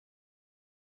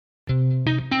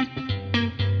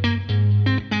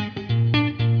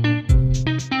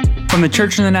From the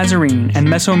Church of the Nazarene and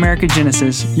Mesoamerica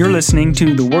Genesis, you're listening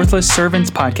to the Worthless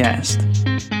Servants Podcast.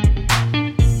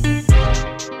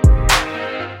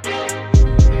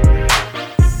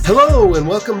 Hello and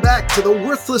welcome back to the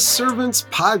Worthless Servants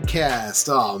Podcast.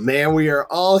 Oh man, we are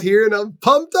all here and I'm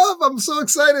pumped up. I'm so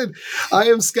excited. I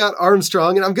am Scott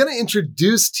Armstrong and I'm going to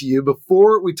introduce to you,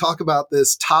 before we talk about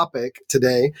this topic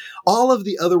today, all of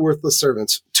the other Worthless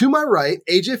Servants. To my right,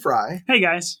 AJ Fry. Hey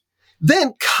guys.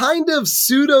 Then kind of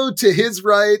pseudo to his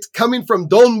right, coming from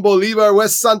Don Bolivar,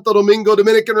 West Santo Domingo,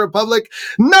 Dominican Republic,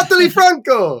 Natalie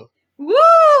Franco. Woo!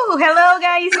 Hello,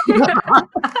 guys. I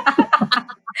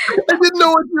didn't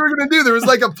know what you were going to do. There was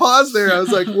like a pause there. I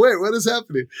was like, wait, what is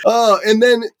happening? And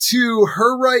then to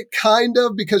her right, kind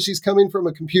of, because she's coming from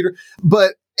a computer.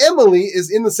 But Emily is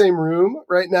in the same room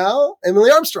right now. Emily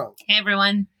Armstrong. Hey,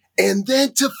 everyone. And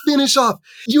then to finish off,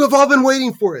 you have all been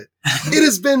waiting for it. It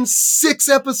has been 6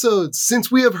 episodes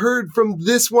since we have heard from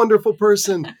this wonderful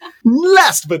person.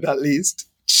 Last but not least,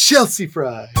 Chelsea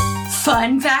Fry.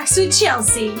 Fun facts with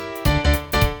Chelsea.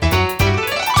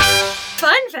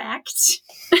 Fun fact.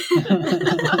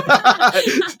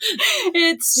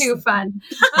 It's too fun.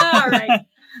 All right.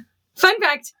 Fun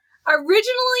fact.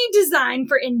 Originally designed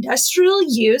for industrial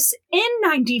use,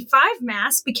 N95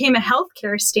 mask became a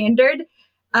healthcare standard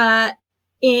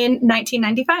in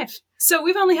 1995. So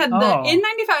we've only had the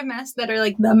N95 masks that are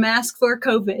like the mask for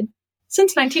COVID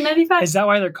since 1995. Is that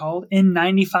why they're called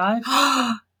N95?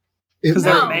 Because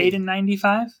they were made in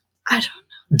 95? I don't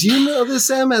know. Do you know this,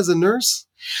 Em, as a nurse?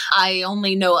 I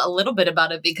only know a little bit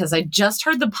about it because I just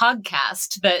heard the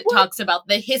podcast that talks about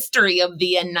the history of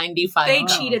the N95. They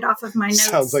cheated off of my notes.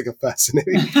 Sounds like a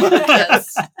fascinating podcast.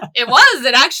 Yes, it was.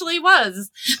 It actually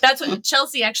was. That's what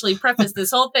Chelsea actually prefaced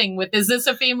this whole thing with. Is this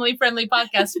a family-friendly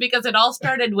podcast? Because it all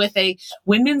started with a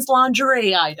women's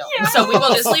lingerie item. Yeah. So we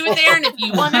will just leave it there. And if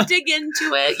you want to dig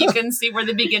into it, you can see where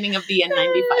the beginning of the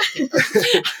N95 came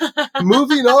from.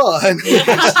 Moving on.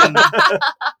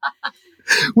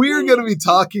 We are going to be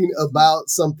talking about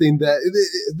something that,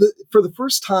 for the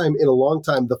first time in a long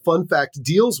time, the fun fact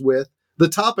deals with the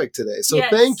topic today. So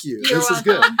yes, thank you. This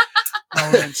welcome.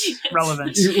 Is good.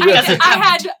 Relevance.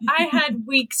 I had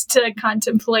weeks to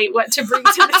contemplate what to bring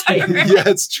to the table. Yeah,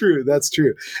 it's true. That's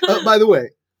true. By the way,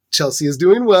 Chelsea is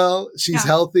doing well. She's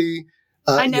healthy.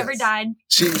 I never died.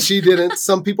 She didn't.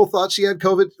 Some people thought she had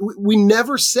COVID. We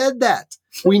never said that.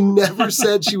 We never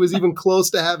said she was even close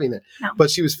to having it. No. But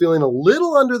she was feeling a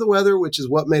little under the weather, which is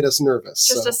what made us nervous.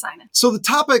 Just a sign. So the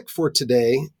topic for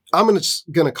today, I'm going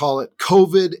to call it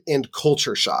COVID and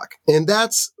culture shock. And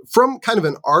that's from kind of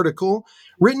an article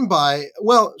written by,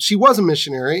 well, she was a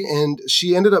missionary and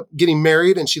she ended up getting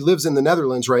married and she lives in the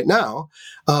Netherlands right now.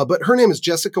 But her name is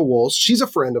Jessica Wolz. She's a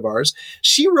friend of ours.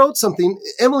 She wrote something.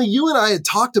 Emily, you and I had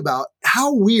talked about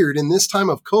how weird in this time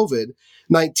of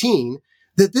COVID-19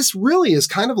 that this really is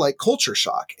kind of like culture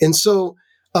shock. And so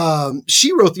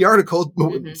she wrote the article.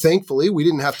 Mm-hmm. Thankfully, we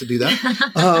didn't have to do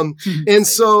that. And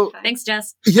so, thanks,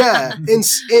 Jess. Yeah.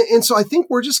 And so I think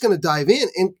we're just going to dive in.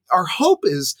 And our hope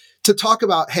is to talk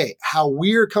about, hey, how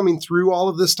we're coming through all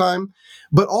of this time,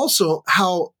 but also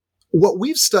how what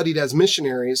we've studied as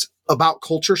missionaries about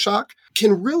culture shock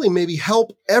can really maybe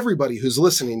help everybody who's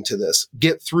listening to this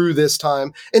get through this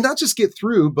time, and not just get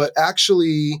through, but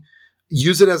actually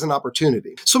use it as an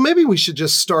opportunity. So maybe we should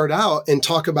just start out and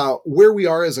talk about where we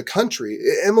are as a country.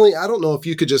 Emily, I don't know if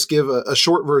you could just give a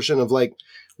short version of like,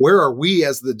 where are we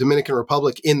as the Dominican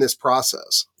Republic in this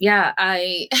process? Yeah,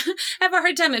 I have a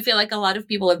hard time. I feel like a lot of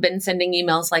people have been sending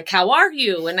emails like, how are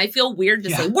you? And I feel weird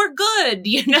to say, we're good,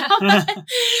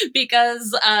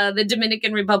 because the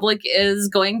Dominican Republic is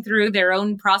going through their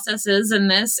own processes in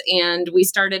this. And we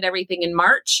started everything in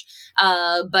March.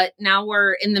 But now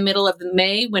we're in the middle of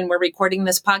May when we're recording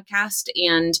this podcast,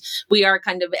 and we are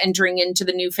kind of entering into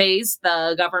the new phase.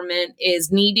 The government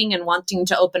is needing and wanting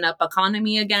to open up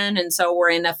economy again. And so we're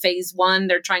in a phase 1.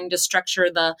 They're trying to structure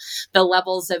the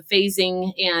levels of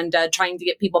phasing and trying to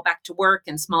get people back to work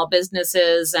and small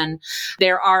businesses. And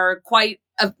there are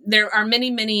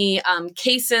many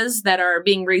cases that are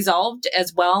being resolved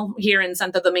as well. Here in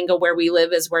Santo Domingo, where we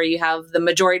live, is where you have the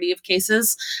majority of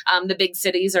cases. The big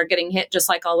cities are getting hit just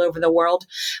like all over the world.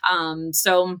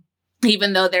 So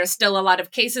even though there's still a lot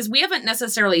of cases. We haven't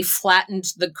necessarily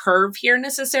flattened the curve here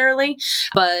necessarily,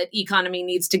 but economy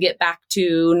needs to get back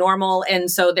to normal.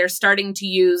 And so they're starting to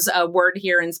use a word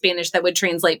here in Spanish that would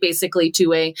translate basically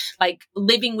to a like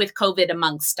living with COVID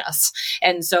amongst us.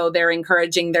 And so they're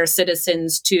encouraging their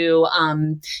citizens to,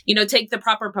 take the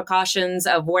proper precautions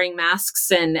of wearing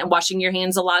masks and washing your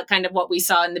hands a lot, kind of what we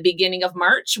saw in the beginning of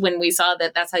March when we saw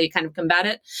that that's how you kind of combat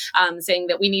it, saying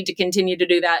that we need to continue to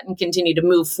do that and continue to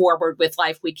move forward with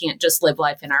life. We can't just live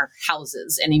life in our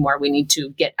houses anymore. We need to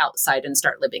get outside and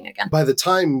start living again. By the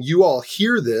time you all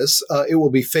hear this, it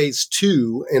will be phase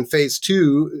 2. And phase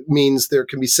 2 means there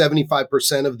can be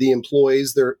 75% of the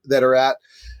employees that are at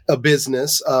a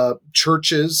business,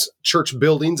 church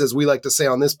buildings, as we like to say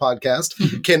on this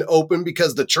podcast, can open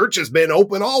because the church has been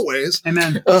open always.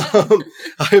 Amen.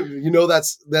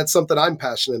 That's something I'm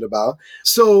passionate about.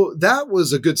 So that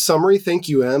was a good summary. Thank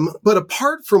you, Em. But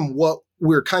apart from what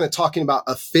we're kind of talking about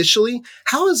officially,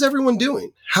 how is everyone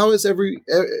doing? How is everyone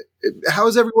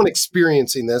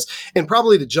experiencing this? And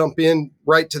probably to jump in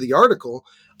right to the article,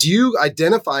 do you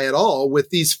identify at all with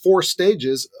these 4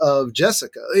 stages of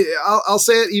Jessica? I'll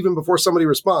say it even before somebody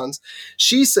responds.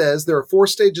 She says there are 4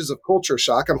 stages of culture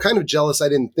shock. I'm kind of jealous I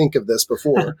didn't think of this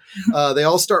before. They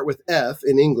all start with F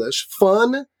in English: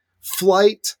 fun,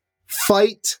 flight,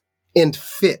 fight, and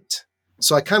fit.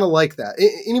 So I kind of like that.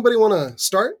 Anybody want to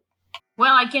start?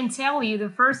 Well, I can tell you the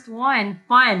first one,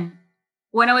 fun.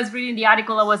 When I was reading the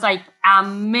article, I was like,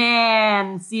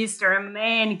 amen, sister,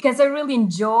 amen. Because I really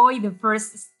enjoyed the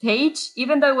first stage.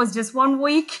 Even though it was just 1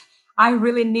 week, I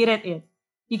really needed it.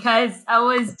 Because I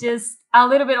was just a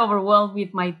little bit overwhelmed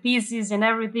with my thesis and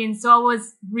everything. So I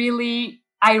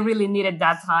really needed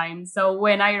that time. So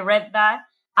when I read that,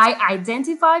 I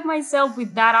identified myself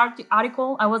with that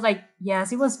article. I was like,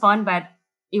 yes, it was fun, but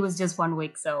it was just 1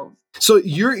 week. So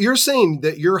you're saying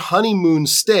that your honeymoon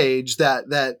stage,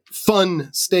 that fun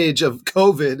stage of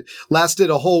COVID, lasted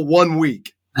a whole 1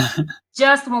 week.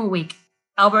 Just 1 week.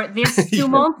 Over this 2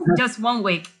 months, just 1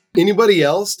 week. Anybody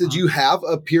else? Did you have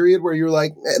a period where you're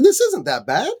like, this isn't that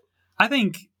bad? I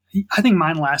think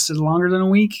mine lasted longer than a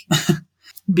week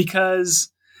because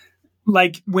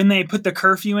like when they put the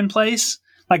curfew in place,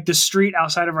 like the street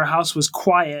outside of our house was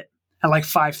quiet at like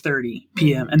 5:30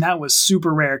 p.m. And that was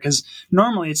super rare because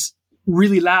normally it's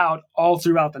really loud all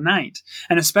throughout the night.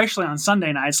 And especially on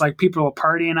Sunday nights, like people are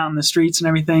partying out in the streets and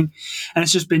everything. And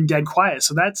it's just been dead quiet.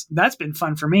 So that's been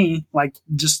fun for me. Like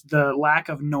just the lack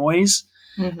of noise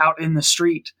out in the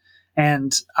street.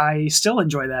 And I still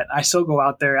enjoy that. I still go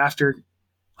out there after,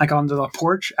 like onto the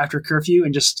porch after curfew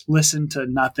and just listen to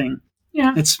nothing.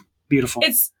 Yeah. It's beautiful.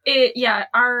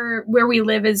 Where we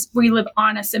live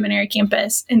on a seminary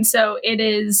campus. And so it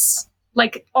is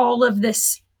like all of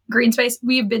this green space.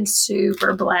 We've been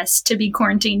super blessed to be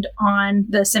quarantined on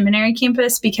the seminary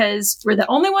campus because we're the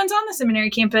only ones on the seminary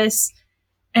campus.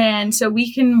 And so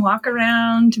we can walk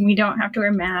around and we don't have to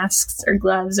wear masks or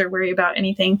gloves or worry about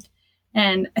anything.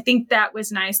 And I think that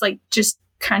was nice, like just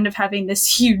kind of having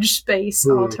this huge space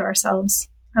all to ourselves.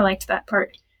 I liked that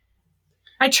part.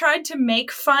 I tried to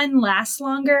make fun last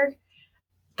longer,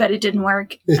 but it didn't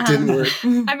work. It didn't work.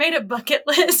 I made a bucket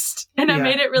list and I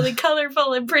made it really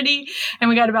colorful and pretty. And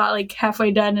we got about like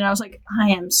halfway done and I was like, I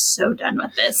am so done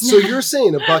with this. So you're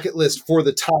saying a bucket list for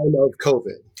the time of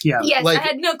COVID? Yeah. Yes, I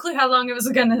had no clue how long it was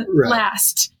going to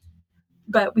last,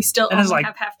 but we still only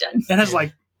have half done. It has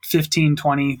like 15,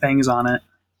 20 things on it.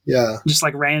 Yeah. Just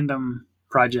like random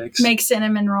projects. Make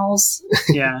cinnamon rolls.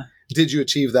 Yeah. Did you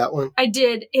achieve that one? I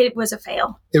did. It was a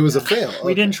fail. It was a fail. Okay.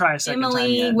 We didn't try a second time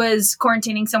Emily yet. was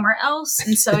quarantining somewhere else,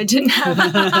 and so it didn't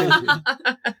happen.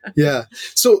 Yeah.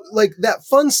 So like that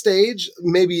fun stage,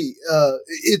 maybe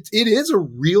it is a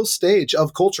real stage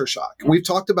of culture shock. We've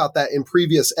talked about that in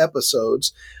previous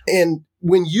episodes. And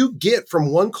when you get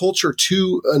from one culture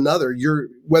to another,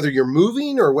 whether you're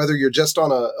moving or whether you're just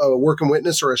on a work and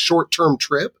witness or a short-term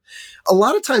trip, a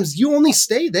lot of times you only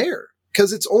stay there.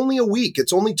 Because it's only a week,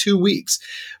 it's only 2 weeks.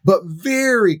 But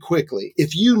very quickly,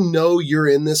 if you know you're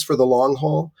in this for the long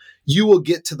haul, you will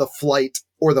get to the flight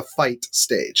or the fight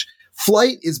stage.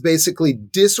 Flight is basically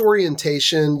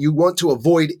disorientation. You want to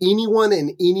avoid anyone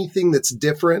and anything that's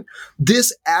different.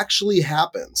 This actually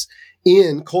happens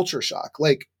in culture shock.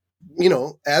 Like,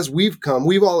 as we've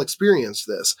all experienced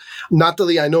this.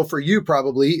 Nathalie, I know for you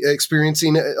probably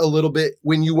experiencing a little bit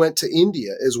when you went to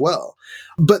India as well.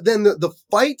 But then the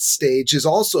fight stage is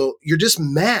also, you're just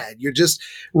mad. You're just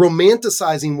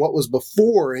romanticizing what was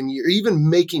before, and you're even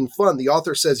making fun. The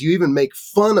author says you even make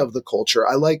fun of the culture.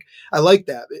 I like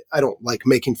that. I don't like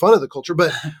making fun of the culture,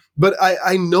 but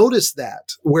I noticed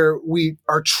that where we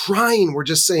are trying, we're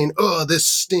just saying, oh, this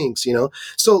stinks,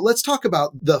 So let's talk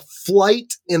about the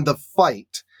flight and the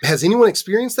fight. Has anyone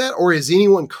experienced that, or is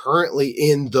anyone currently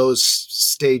in those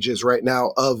stages right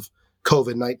now of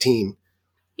COVID-19?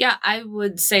 Yeah, I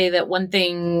would say that one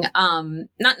thing,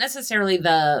 not necessarily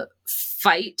the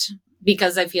fight,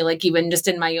 because I feel like even just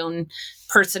in my own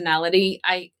personality,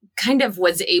 I kind of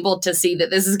was able to see that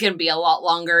this is going to be a lot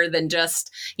longer than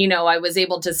just, I was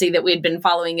able to see that we had been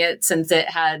following it since it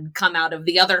had come out of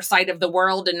the other side of the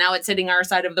world, and now it's hitting our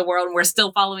side of the world, and we're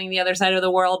still following the other side of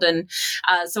the world. And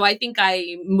so I think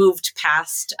I moved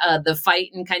past the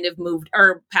fight and kind of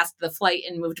past the flight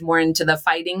and moved more into the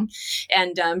fighting.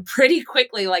 And pretty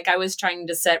quickly, like I was trying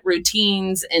to set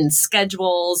routines and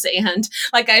schedules. And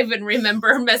like I even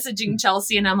remember messaging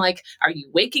Chelsea, and I'm like, are you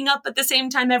waking up at the same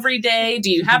time every day?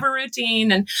 Do you have a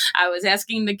routine? And I was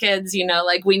asking the kids,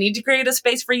 like, we need to create a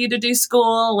space for you to do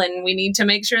school, and we need to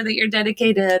make sure that you're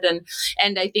dedicated.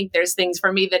 And I think there's things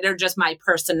for me that are just my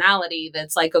personality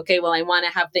that's like, okay, well, I want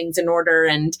to have things in order.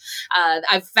 And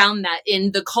I've found that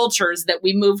in the cultures that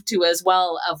we move to as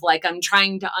well, of like, I'm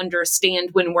trying to understand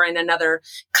when we're in another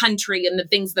country and the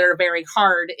things that are very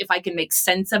hard, if I can make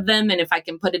sense of them, and if I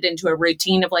can put it into a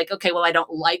routine of like, okay, well, I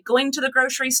don't like going to the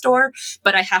grocery store,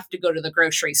 but I have to go to the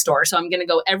grocery store. So I'm going to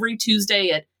go every Tuesday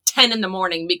at 10 in the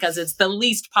morning because it's the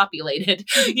least populated,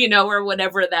 or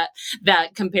whatever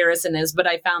that comparison is. But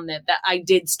I found that I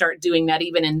did start doing that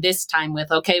even in this time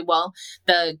with, okay, well,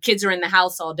 the kids are in the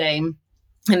house all day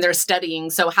and they're studying.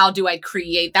 So how do I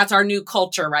create, that's our new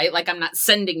culture, right? Like I'm not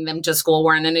sending them to school.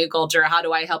 We're in a new culture. How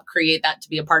do I help create that to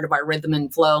be a part of our rhythm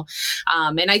and flow?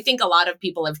 And I think a lot of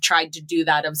people have tried to do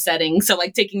that of setting. So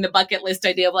like taking the bucket list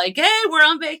idea of like, hey, we're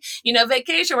on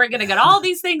vacation. We're going to get all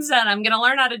these things done. I'm going to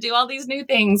learn how to do all these new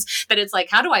things. But it's like,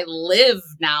 how do I live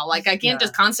now? Like I can't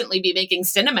just constantly be making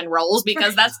cinnamon rolls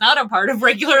because that's not a part of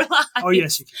regular life. Oh,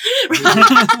 yes, you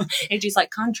can. And she's like,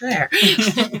 contraire.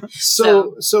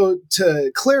 So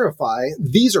to clarify,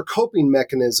 these are coping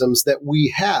mechanisms that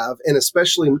we have, and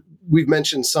especially we've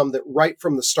mentioned some that right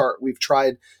from the start we've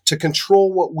tried to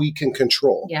control what we can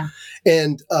control. Yeah.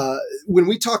 And when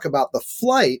we talk about the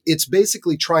flight, it's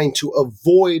basically trying to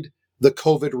avoid the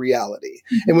COVID reality.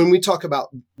 Mm-hmm. And when we talk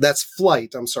about that's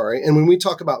flight, I'm sorry. And when we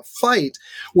talk about fight,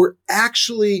 we're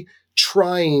actually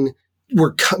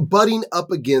we're butting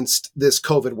up against this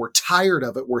COVID. We're tired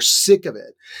of it. We're sick of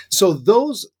it. So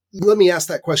let me ask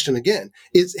that question again.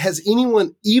 Has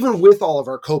anyone, even with all of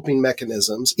our coping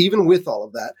mechanisms, even with all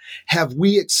of that, have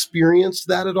we experienced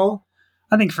that at all?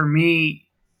 I think for me,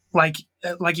 like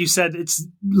you said, it's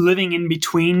living in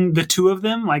between the two of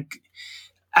them, like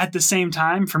at the same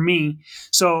time for me.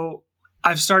 So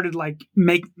I've started like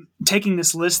taking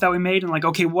this list that we made and like,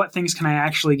 okay, what things can I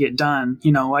actually get done?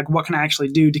 Like what can I actually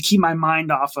do to keep my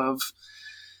mind off of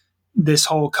this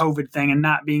whole COVID thing and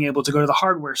not being able to go to the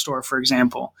hardware store, for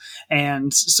example.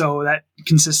 And so that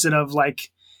consisted of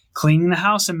like cleaning the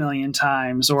house a million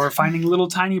times or finding little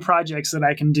tiny projects that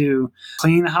I can do,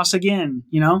 cleaning the house again,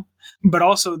 but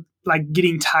also like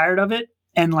getting tired of it.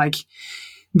 And like,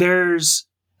 there's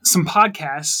some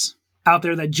podcasts out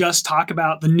there that just talk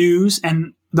about the news.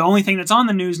 And the only thing that's on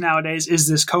the news nowadays is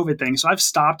this COVID thing. So I've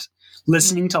stopped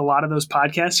listening to a lot of those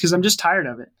podcasts because I'm just tired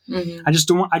of it. Mm-hmm. I just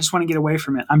want to get away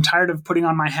from it. I'm tired of putting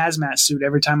on my hazmat suit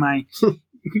every time I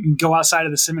go outside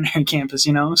of the seminary campus,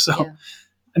 So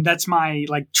that's my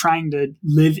like trying to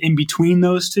live in between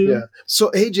those two. Yeah.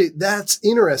 So AJ, that's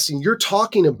interesting. You're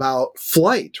talking about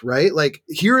flight, right? Like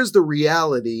here is the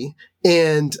reality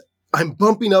and I'm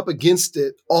bumping up against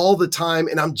it all the time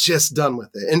and I'm just done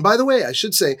with it. And by the way, I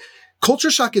should say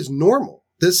culture shock is normal.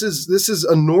 This is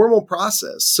a normal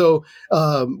process. So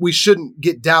we shouldn't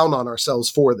get down on ourselves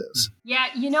for this. Yeah,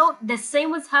 the same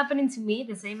was happening to me,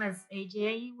 the same as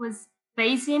AJ was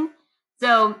facing.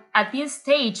 So at this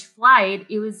stage, flight,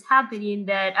 it was happening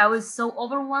that I was so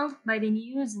overwhelmed by the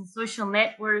news and social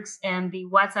networks and the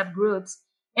WhatsApp groups.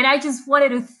 And I just wanted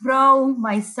to throw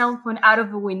my cell phone out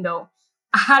of the window.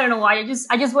 I don't know why. I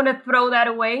just want to throw that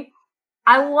away.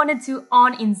 I wanted to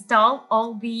uninstall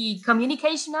all the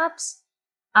communication apps.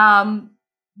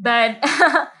 But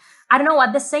I don't know,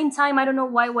 at the same time, I don't know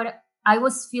why what I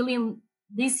was feeling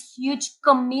this huge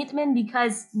commitment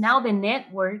because now the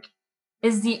network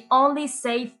is the only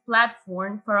safe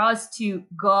platform for us to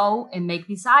go and make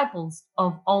disciples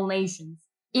of all nations.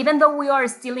 Even though we are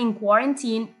still in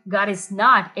quarantine, God is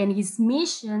not, and his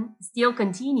mission still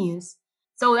continues.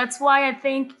 So that's why I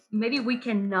think maybe we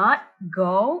cannot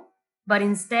go, but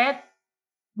instead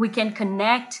we can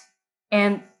connect.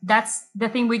 And that's the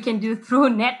thing we can do through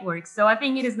networks. So I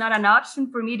think it is not an option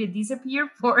for me to disappear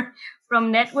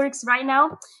from networks right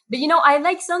now. But, I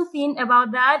like something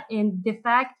about that and the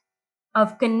fact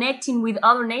of connecting with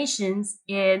other nations.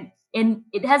 And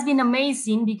it has been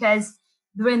amazing because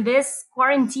during this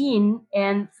quarantine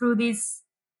and through this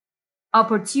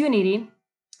opportunity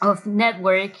of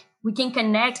network, we can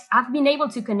connect. I've been able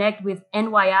to connect with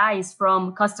NYIs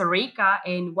from Costa Rica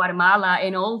and Guatemala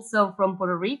and also from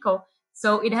Puerto Rico.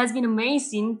 So it has been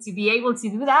amazing to be able to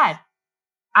do that.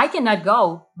 I cannot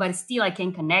go, but still I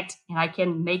can connect and I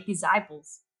can make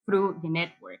disciples through the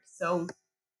network. So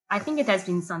I think it has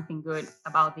been something good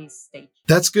about this stage.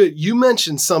 That's good. You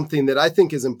mentioned something that I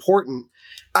think is important.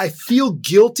 I feel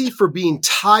guilty for being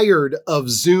tired of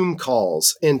Zoom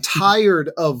calls and tired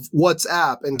of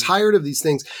WhatsApp and tired of these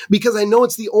things because I know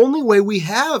it's the only way we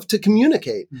have to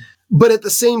communicate. But at the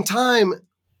same time,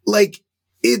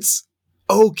 it's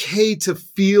okay to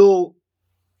feel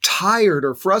tired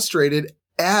or frustrated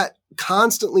at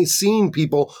constantly seeing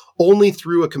people only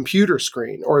through a computer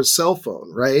screen or a cell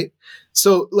phone, right?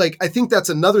 So I think that's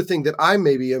another thing that I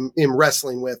maybe am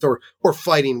wrestling with or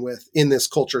fighting with in this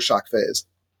culture shock phase.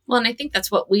 Well, and I think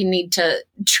that's what we need to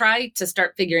try to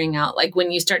start figuring out. Like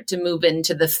when you start to move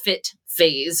into the fit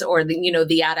phase or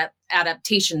the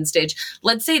adaptation stage,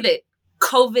 let's say that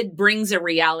COVID brings a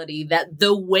reality that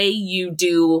the way you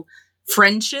do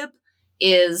friendship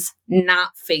is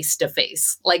not face to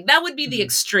face. That would be the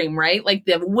extreme, right?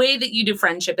 The way that you do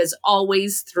friendship is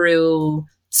always through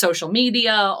social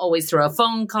media, always through a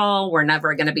phone call. We're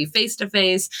never going to be face to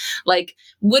face.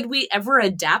 Would we ever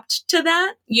adapt to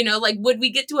that? Would we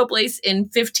get to a place in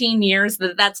 15 years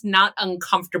that's not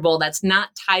uncomfortable, that's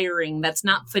not tiring, that's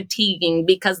not fatiguing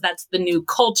because that's the new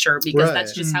culture, because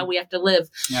that's just how we have to live.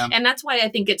 Yeah. And that's why I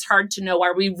think it's hard to know,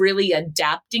 are we really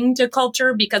adapting to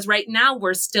culture? Because right now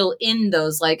we're still in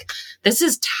those, this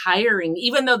is tiring.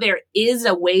 Even though there is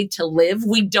a way to live,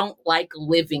 we don't like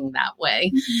living that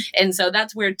way. Mm-hmm. And so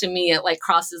that's where to me it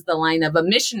crosses the line of a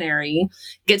missionary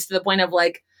gets to the point of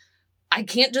I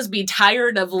can't just be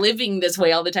tired of living this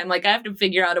way all the time. I have to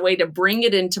figure out a way to bring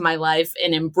it into my life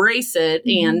and embrace it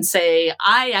and say,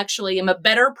 I actually am a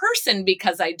better person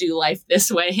because I do life this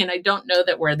way. And I don't know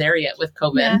that we're there yet with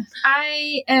COVID.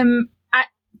 Yeah,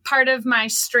 part of my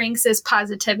strengths is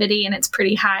positivity, and it's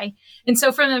pretty high. And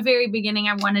so from the very beginning,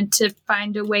 I wanted to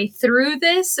find a way through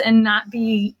this and not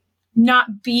be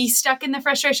stuck in the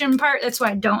frustration part. That's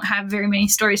why I don't have very many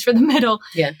stories for the middle.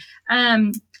 Yeah.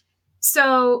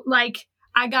 So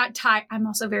I got tired. I'm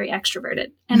also very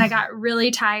extroverted, and I got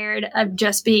really tired of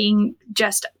just being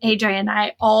just AJ and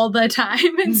I all the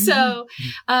time. And so,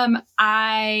 we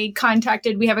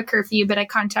have a curfew, but I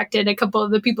contacted a couple of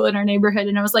the people in our neighborhood,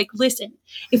 and I was like, listen,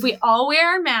 if we all wear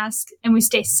our masks and we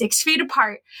stay 6 feet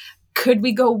apart, could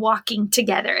we go walking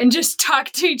together and just talk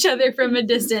to each other from a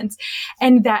distance?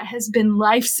 And that has been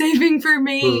life-saving for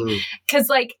me. Cause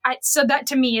so that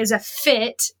to me is a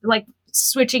fit,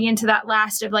 switching into that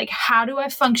last of how do I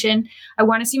function? I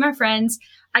want to see my friends.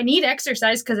 I need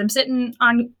exercise because I'm sitting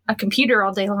on a computer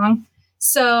all day long.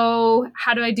 So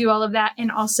how do I do all of that and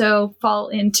also fall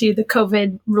into the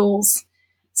COVID rules?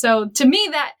 So to me,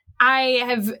 that I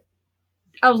have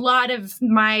a lot of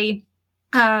my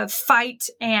fight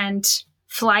and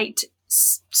flight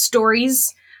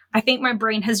stories. I think my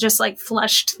brain has just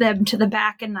flushed them to the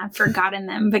back and I've forgotten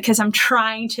them because I'm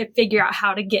trying to figure out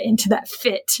how to get into that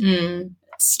fit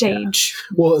stage.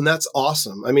 Yeah. Well, and that's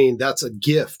awesome. I mean, that's a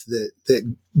gift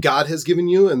that God has given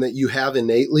you and that you have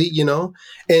innately,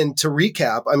 And to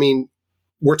recap, I mean,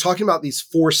 we're talking about these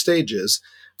 4 stages,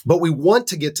 but we want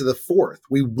to get to the 4th.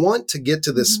 We want to get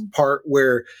to this part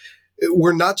where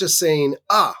we're not just saying,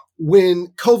 when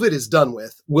COVID is done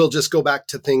with, we'll just go back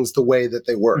to things the way that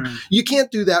they were. You can't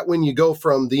do that when you go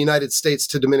from the United States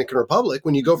to Dominican Republic.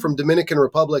 When you go from Dominican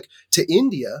Republic to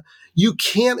India, you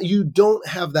don't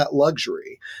have that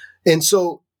luxury. And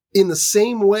so in the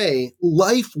same way,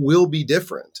 life will be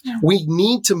different. Yeah. We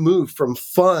need to move from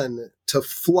fun to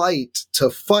flight to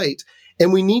fight.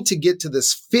 And we need to get to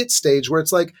this fit stage where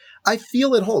it's I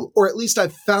feel at home, or at least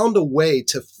I've found a way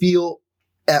to feel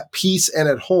at peace and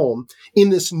at home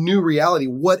in this new reality,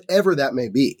 whatever that may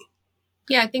be.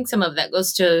 Yeah, I think some of that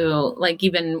goes to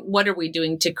even what are we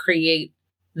doing to create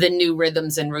the new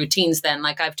rhythms and routines then.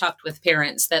 Like I've talked with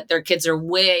parents that their kids are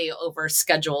way over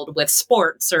scheduled with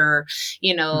sports or,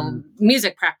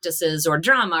 music practices or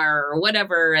drama or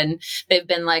whatever. And they've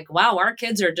been like, wow, our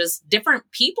kids are just different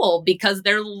people because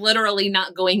they're literally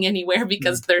not going anywhere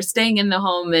because they're staying in the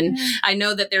home. And I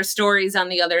know that there's stories on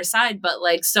the other side, but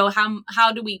like, so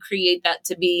how do we create that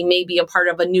to be maybe a part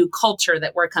of a new culture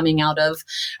that we're coming out of?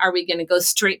 Are we going to go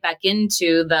straight back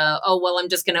into I'm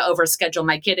just going to overschedule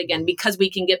my kid again because we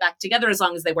can get back together as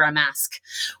long as they wear a mask?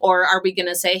 Or are we going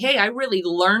to say, hey, I really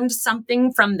learned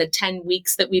something from the 10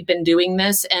 weeks that we've been doing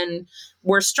this and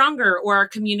we're stronger, or our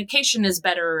communication is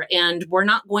better and we're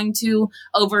not going to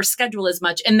overschedule as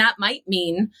much. And that might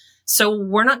mean, so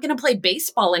we're not going to play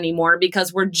baseball anymore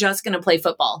because we're just going to play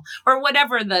football or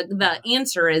whatever the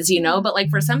answer is, but like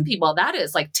for some people that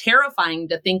is like terrifying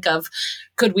to think of.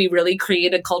 Could we really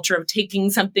create a culture of taking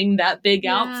something that big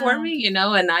out for me,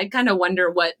 and I kind of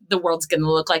wonder what the world's going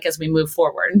to look like as we move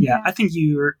forward. Yeah. I think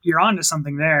you're onto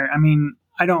something there. I mean,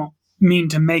 I don't mean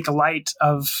to make light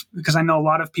of, because I know a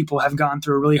lot of people have gone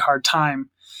through a really hard time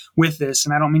with this,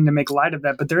 and I don't mean to make light of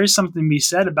that, but there is something to be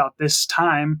said about this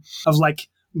time of like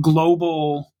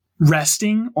global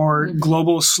resting or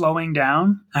global slowing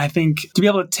down. I think to be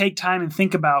able to take time and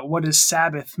think about what does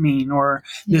Sabbath mean, or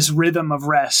this rhythm of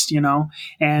rest,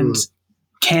 and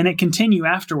can it continue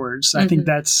afterwards? I think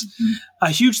that's a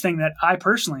huge thing that I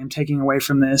personally am taking away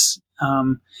from this,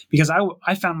 because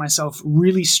I found myself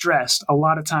really stressed a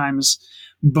lot of times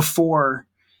before,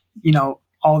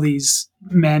 all these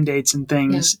mandates and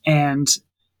things. And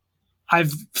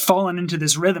I've fallen into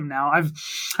this rhythm now.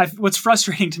 What's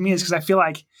frustrating to me is because I feel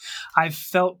like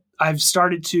I've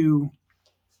started to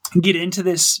get into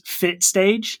this fit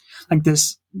stage, like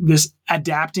this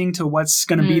adapting to what's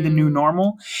going to be the new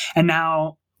normal. And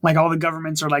now like all the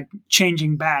governments are like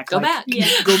changing back. Go like, back. Yeah.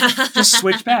 Just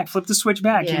switch back, flip the switch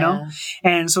back,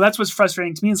 And so that's what's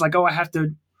frustrating to me is like, I have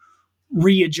to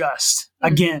readjust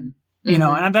again,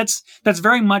 and that's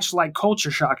very much like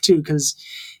culture shock too. Cause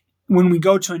when we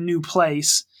go to a new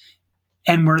place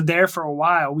and we're there for a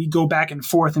while, we go back and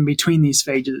forth in between these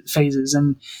phases.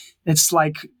 And it's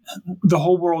like the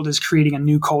whole world is creating a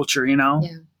new culture,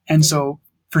 And so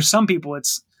for some people,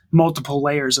 it's multiple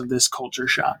layers of this culture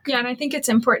shock. Yeah, and I think it's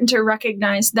important to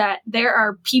recognize that there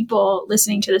are people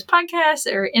listening to this podcast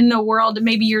or in the world,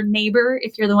 maybe your neighbor,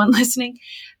 if you're the one listening,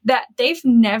 that they've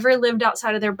never lived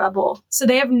outside of their bubble. So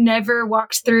they have never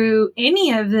walked through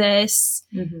any of this,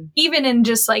 even in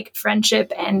just like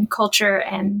friendship and culture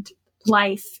and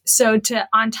life. So to,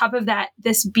 on top of that,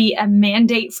 this be a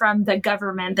mandate from the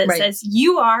government that says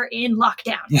you are in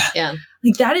lockdown. Yeah.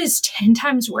 Like that is 10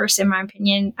 times worse, in my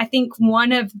opinion. I think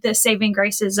one of the saving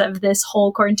graces of this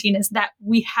whole quarantine is that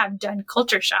we have done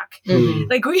culture shock.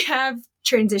 Like we have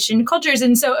transition cultures.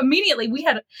 And so immediately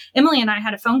Emily and I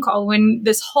had a phone call when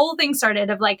this whole thing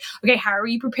started of like, okay, how are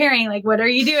you preparing? Like, what are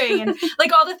you doing? And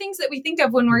like all the things that we think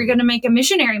of when we're going to make a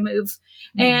missionary move.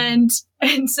 And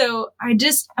so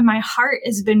my heart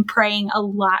has been praying a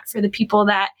lot for the people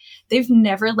that they've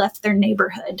never left their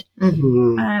neighborhood.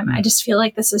 I just feel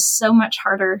like this is so much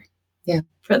harder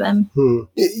for them.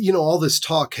 All this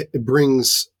talk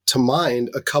brings to mind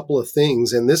a couple of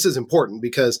things. And this is important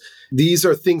because these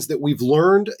are things that we've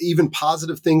learned, even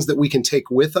positive things that we can take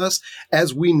with us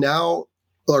as we now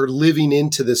are living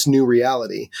into this new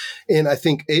reality. And I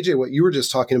think, AJ, what you were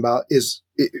just talking about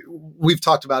we've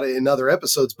talked about it in other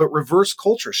episodes, but reverse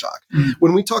culture shock.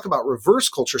 When we talk about reverse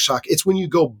culture shock, it's when you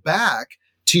go back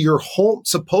to your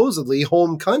supposedly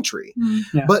home country.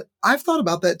 But I've thought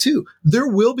about that too. There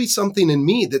will be something in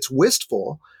me that's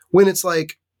wistful when it's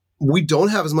like, we don't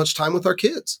have as much time with our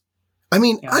kids. I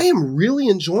mean, I am really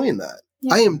enjoying that.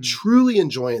 I am truly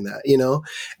enjoying that,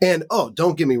 and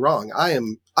don't get me wrong.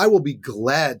 I will be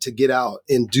glad to get out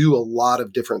and do a lot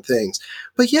of different things,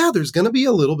 but there's going to be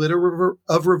a little bit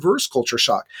of reverse culture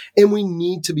shock, and we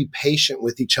need to be patient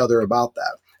with each other about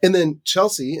that. And then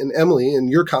Chelsea and Emily, in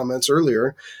your comments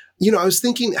earlier, I was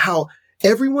thinking how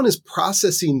everyone is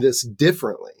processing this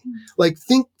differently. Like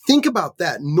think about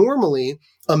that. Normally,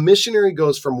 a missionary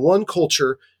goes from one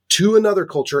culture to another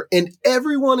culture, and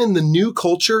everyone in the new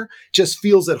culture just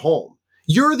feels at home.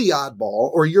 You're the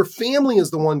oddball, or your family is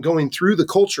the one going through the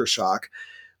culture shock.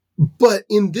 But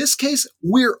in this case,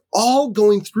 we're all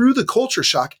going through the culture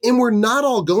shock, and we're not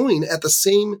all going at the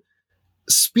same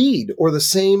speed or the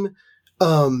same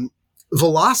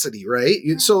velocity, right?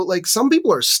 So like some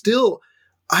people are still,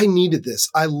 I needed this.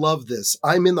 I love this.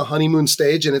 I'm in the honeymoon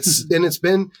stage, and it's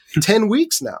been 10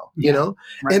 weeks now, Right.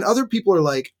 And other people are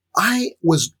like, I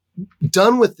was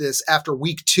done with this after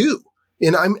week 2,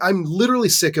 And I'm literally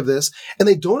sick of this. And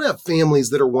they don't have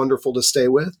families that are wonderful to stay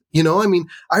with. You know, I mean,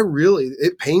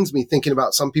 it pains me thinking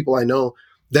about some people I know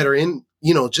that are in,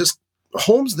 you know, just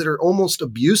homes that are almost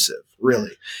abusive,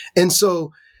 really. And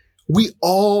so we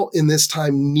all in this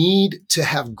time need to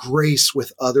have grace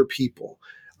with other people.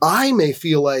 I may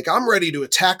feel like I'm ready to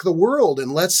attack the world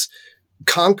and let's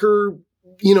conquer,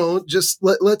 you know, just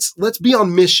let's be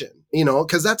on mission, you know,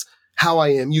 because that's how I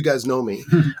am. You guys know me.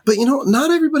 But, you know,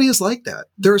 not everybody is like that.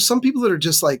 There are some people that are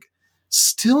just like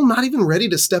still not even ready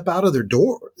to step out of their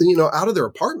door, you know, out of their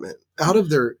apartment, out of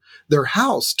their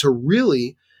house to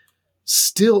really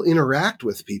still interact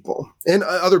with people and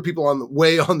other people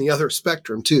on the other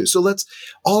spectrum too. So let's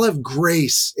all have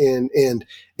grace and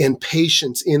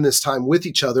patience in this time with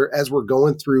each other as we're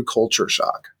going through culture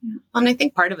shock. And I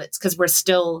think part of it's because we're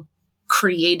still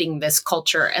creating this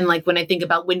culture. And like when I think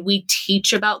about when we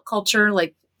teach about culture,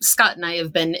 like Scott and I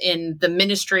have been in the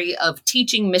ministry of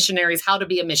teaching missionaries how to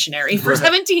be a missionary for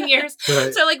 17 years.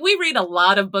 Right. So like we read a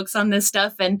lot of books on this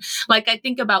stuff. And like I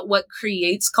think about what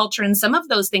creates culture. And some of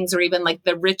those things are even like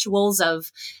the rituals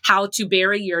of how to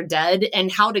bury your dead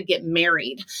and how to get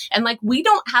married. And like we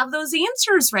don't have those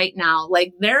answers right now.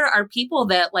 Like there are people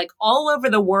that like all over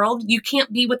the world, you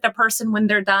can't be with the person when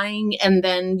they're dying. And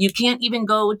then you can't even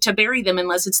go to bury them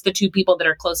unless it's the two people that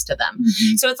are close to them.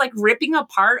 Mm-hmm. So it's like ripping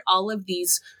apart all of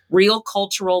these real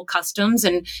cultural customs,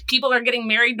 and people are getting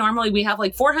married. Normally we have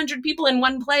like 400 people in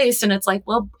one place, and it's like,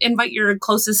 well, invite your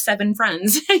closest 7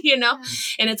 friends, you know? Yeah.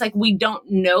 And it's like, we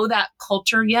don't know that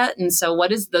culture yet. And so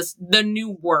what is the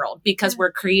new world? Because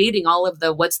we're creating all of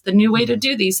what's the new way to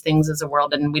do these things as a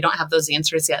world. And we don't have those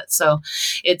answers yet. So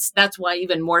that's why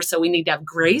even more so we need to have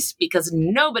grace, because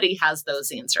nobody has those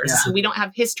answers. Yeah. So we don't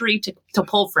have history to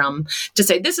pull from to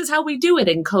say, this is how we do it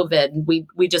in COVID.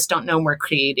 We just don't know, and we're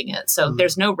creating it. So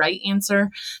there's no right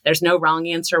answer. There's no wrong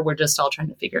answer. We're just all trying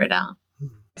to figure it out.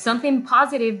 Something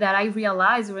positive that I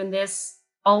realized during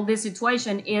all this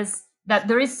situation is that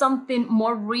there is something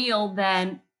more real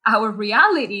than our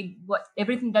reality,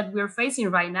 everything that we're facing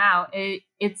right now.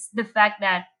 It's the fact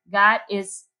that God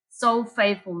is so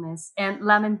faithfulness. And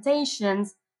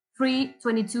Lamentations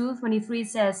 3:22-23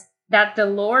 says that the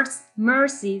Lord's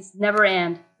mercies never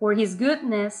end, for his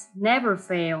goodness never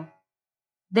fail.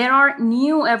 They are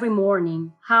new every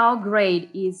morning. How great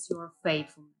is your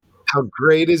faithfulness? How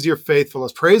great is your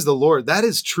faithfulness. Praise the Lord. That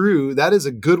is true. That is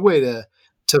a good way to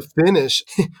finish.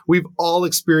 We've all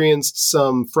experienced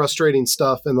some frustrating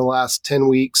stuff in the last 10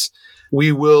 weeks.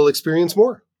 We will experience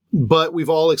more, but we've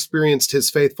all experienced his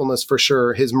faithfulness for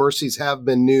sure. His mercies have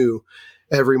been new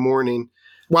every morning.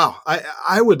 Wow.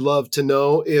 I would love to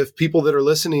know if people that are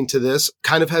listening to this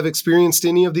kind of have experienced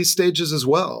any of these stages as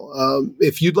well.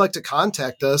 If you'd like to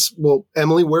contact us, well,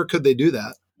 Emily, where could they do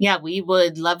that? Yeah, we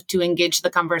would love to engage the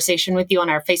conversation with you on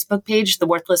our Facebook page, the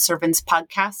Worthless Servants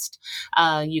Podcast.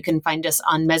 You can find us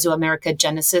on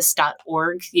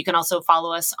Mesoamericagenesis.org. You can also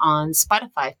follow us on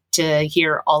Spotify to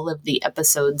hear all of the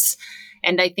episodes.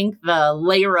 And I think the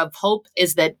layer of hope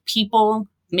is that people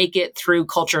make it through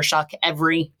culture shock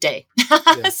every day.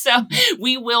 Yeah. So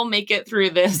we will make it through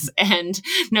this. And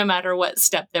no matter what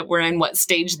step that we're in, what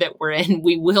stage that we're in,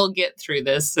 we will get through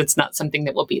this. It's not something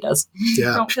that will beat us.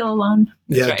 Yeah. Don't feel alone.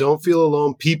 Yeah. Right. Don't feel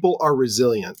alone. People are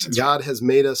resilient. That's God right. has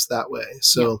made us that way.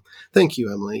 So Thank you,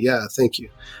 Emily. Yeah. Thank you.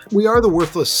 We are the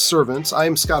Worthless Servants. I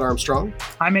am Scott Armstrong.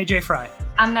 I'm AJ Fry.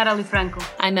 I'm Natalie Franco.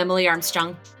 I'm Emily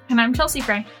Armstrong. And I'm Chelsea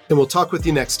Fry. And we'll talk with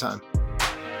you next time.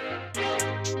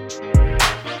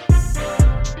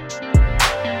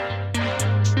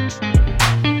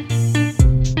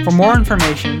 For more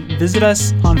information, visit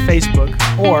us on Facebook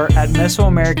or at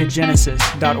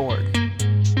Mesoamericagenesis.org.